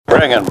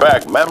Bringing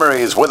back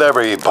memories with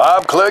every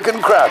pop, click,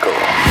 and crackle.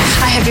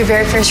 I have your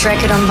very first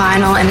record on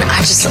vinyl, and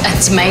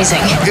it's amazing.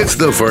 It's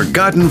the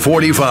Forgotten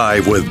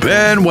 45 with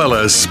Ben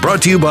Willis,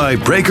 brought to you by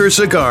Breaker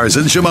Cigars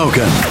in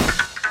Shamokin.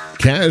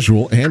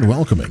 Casual and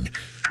welcoming,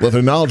 with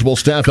a knowledgeable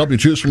staff help you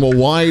choose from a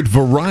wide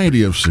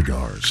variety of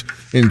cigars.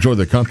 Enjoy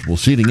the comfortable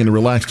seating in a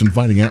relaxed,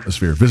 inviting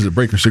atmosphere. Visit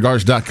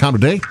BreakerCigars.com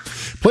today.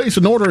 Place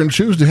an order and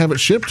choose to have it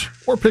shipped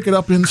or pick it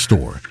up in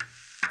store.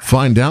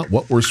 Find out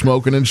what we're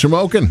smoking in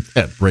Shamokin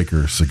at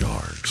Breaker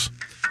Cigars.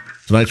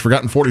 Tonight's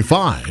Forgotten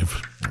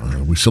 45.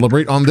 We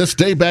celebrate on this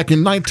day back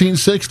in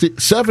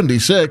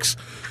 1976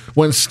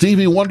 when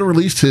Stevie Wonder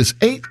released his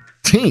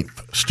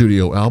 18th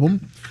studio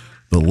album,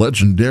 the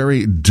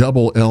legendary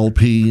double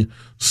LP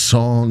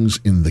Songs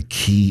in the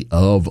Key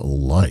of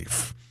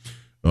Life,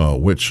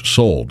 which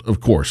sold, of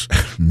course,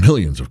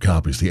 millions of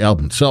copies. The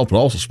album itself, but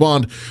also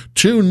spawned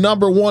two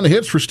number one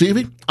hits for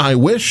Stevie, I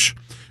Wish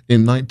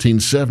in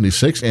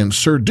 1976 and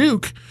Sir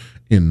Duke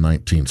in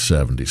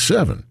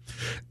 1977.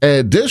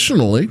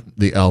 Additionally,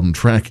 the album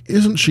track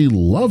Isn't She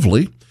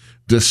Lovely,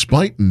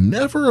 despite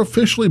never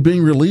officially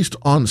being released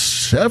on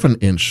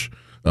 7-inch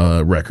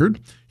record,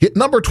 hit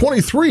number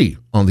 23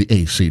 on the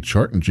AC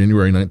chart in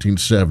January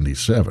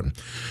 1977,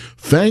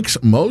 thanks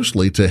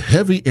mostly to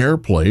heavy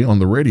airplay on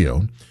the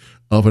radio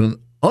of an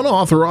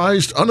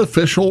unauthorized,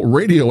 unofficial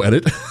radio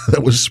edit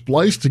that was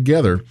spliced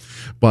together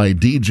by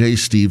DJ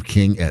Steve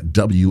King at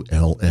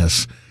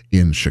WLS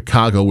in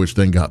Chicago, which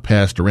then got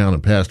passed around,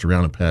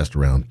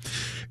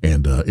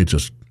 and it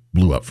just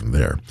blew up from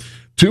there.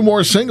 Two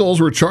more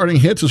singles were charting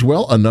hits as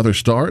well, Another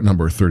Star at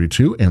number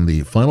 32, and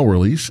the final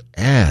release,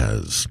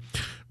 As,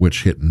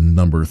 which hit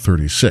number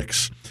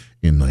 36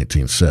 in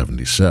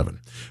 1977.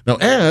 Now,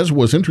 As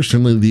was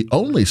interestingly the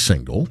only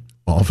single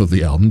off of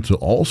the album to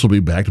also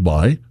be backed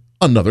by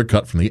another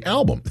cut from the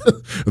album.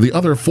 The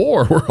other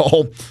four were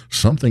all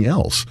something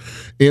else.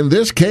 In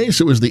this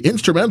case, it was the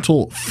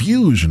instrumental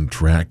fusion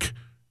track,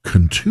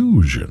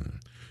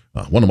 Contusion.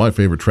 One of my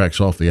favorite tracks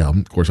off the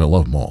album. Of course, I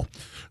love them all.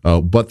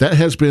 But that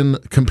has been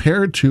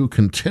compared to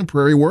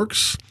contemporary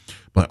works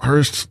by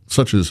artists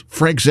such as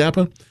Frank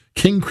Zappa,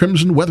 King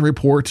Crimson, Weather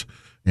Report,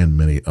 and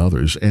many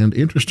others. And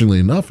interestingly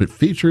enough, it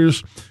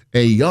features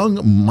a young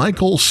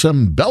Michael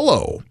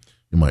Sembello,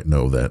 you might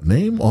know that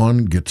name,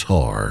 on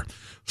guitar.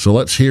 So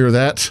let's hear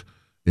that.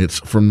 It's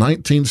from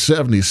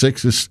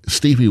 1976, this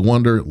Stevie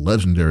Wonder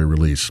legendary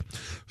release,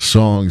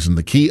 Songs in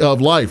the Key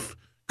of Life,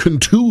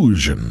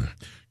 Contusion.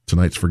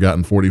 Tonight's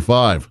Forgotten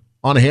 45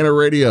 on Hanna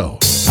Radio.